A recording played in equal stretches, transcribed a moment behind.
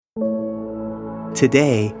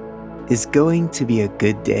Today is going to be a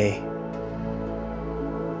good day.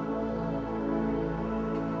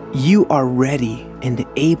 You are ready and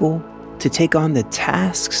able to take on the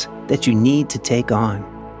tasks that you need to take on.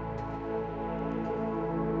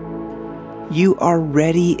 You are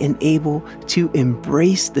ready and able to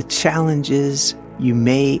embrace the challenges you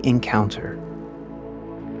may encounter.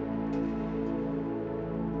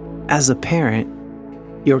 As a parent,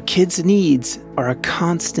 your kids' needs are a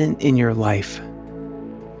constant in your life.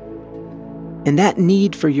 And that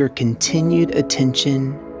need for your continued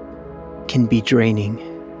attention can be draining.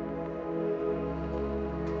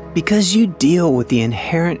 Because you deal with the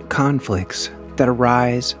inherent conflicts that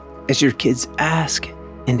arise as your kids ask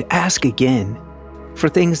and ask again for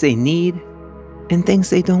things they need and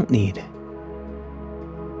things they don't need.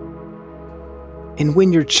 And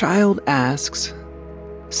when your child asks,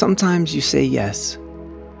 sometimes you say yes.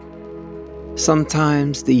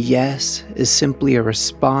 Sometimes the yes is simply a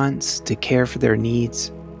response to care for their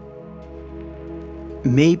needs.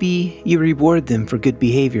 Maybe you reward them for good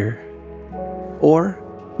behavior, or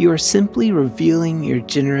you are simply revealing your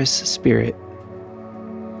generous spirit.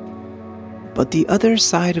 But the other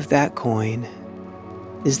side of that coin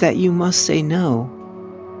is that you must say no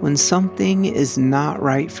when something is not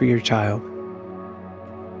right for your child.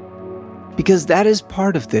 Because that is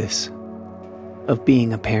part of this, of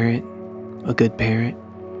being a parent. A good parent.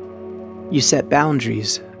 You set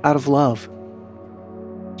boundaries out of love.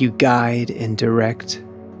 You guide and direct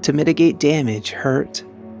to mitigate damage, hurt,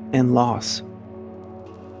 and loss.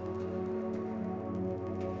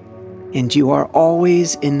 And you are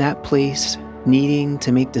always in that place needing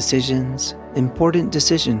to make decisions, important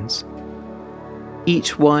decisions,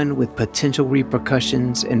 each one with potential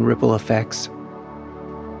repercussions and ripple effects.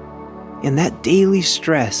 And that daily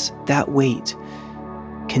stress, that weight,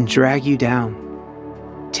 can drag you down,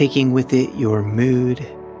 taking with it your mood,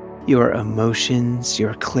 your emotions,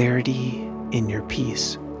 your clarity, and your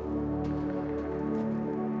peace.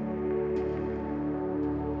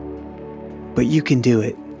 But you can do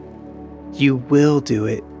it. You will do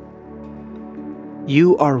it.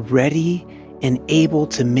 You are ready and able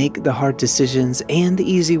to make the hard decisions and the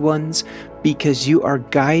easy ones because you are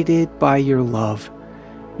guided by your love,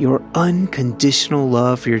 your unconditional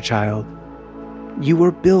love for your child. You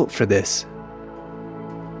were built for this.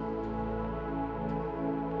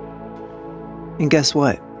 And guess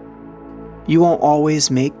what? You won't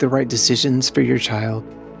always make the right decisions for your child.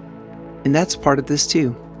 And that's part of this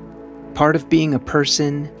too. Part of being a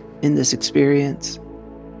person in this experience.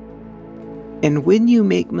 And when you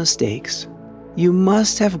make mistakes, you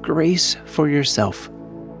must have grace for yourself.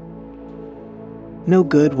 No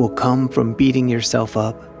good will come from beating yourself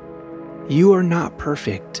up. You are not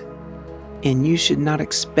perfect. And you should not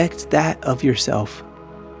expect that of yourself.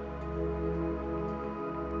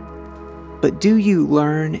 But do you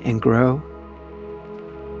learn and grow?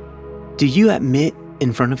 Do you admit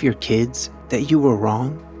in front of your kids that you were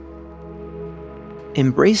wrong?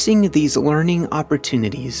 Embracing these learning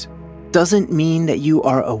opportunities doesn't mean that you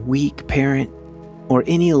are a weak parent or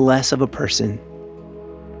any less of a person.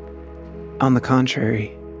 On the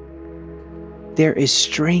contrary, there is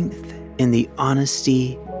strength in the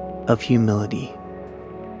honesty of humility.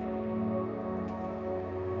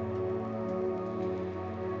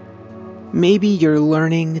 Maybe you're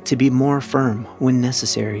learning to be more firm when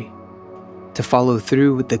necessary, to follow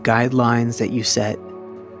through with the guidelines that you set,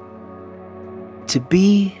 to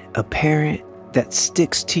be a parent that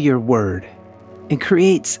sticks to your word and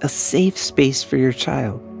creates a safe space for your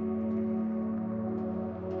child.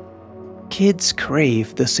 Kids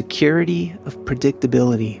crave the security of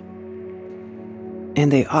predictability. And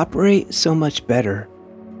they operate so much better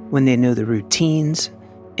when they know the routines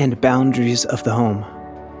and boundaries of the home.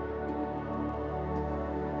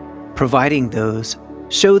 Providing those,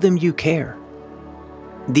 show them you care.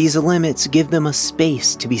 These limits give them a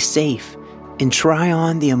space to be safe and try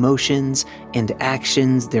on the emotions and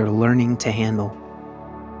actions they're learning to handle.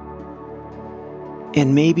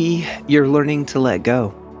 And maybe you're learning to let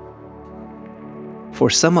go. For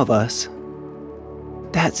some of us,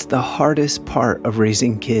 that's the hardest part of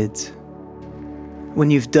raising kids.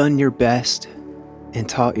 When you've done your best and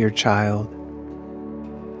taught your child,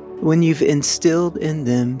 when you've instilled in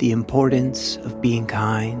them the importance of being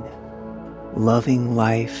kind, loving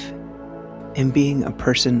life, and being a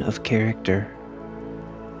person of character,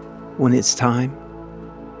 when it's time,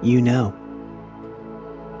 you know.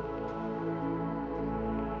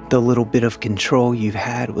 The little bit of control you've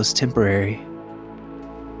had was temporary.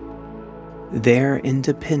 Their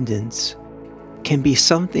independence can be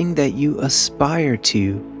something that you aspire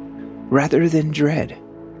to rather than dread.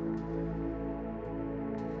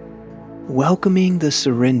 welcoming the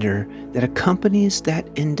surrender that accompanies that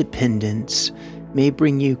independence may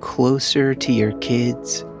bring you closer to your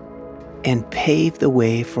kids and pave the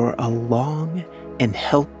way for a long and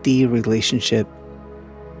healthy relationship.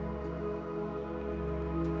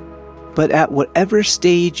 But at whatever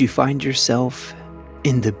stage you find yourself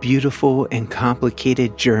in the beautiful and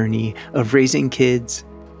complicated journey of raising kids,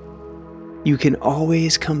 you can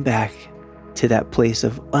always come back to that place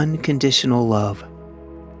of unconditional love,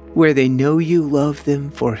 where they know you love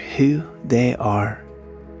them for who they are.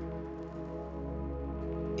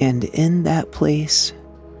 And in that place,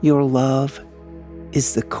 your love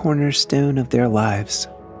is the cornerstone of their lives.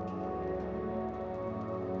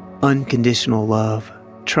 Unconditional love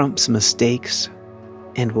trumps mistakes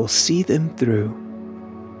and will see them through.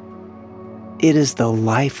 It is the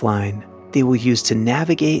lifeline they will use to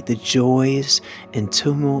navigate the joys and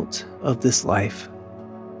tumult of this life.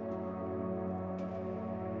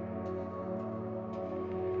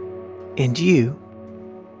 And you,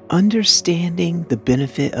 understanding the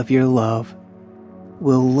benefit of your love,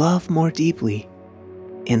 will love more deeply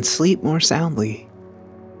and sleep more soundly,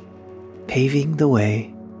 paving the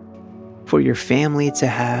way for your family to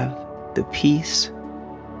have the peace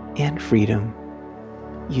and freedom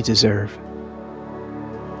you deserve.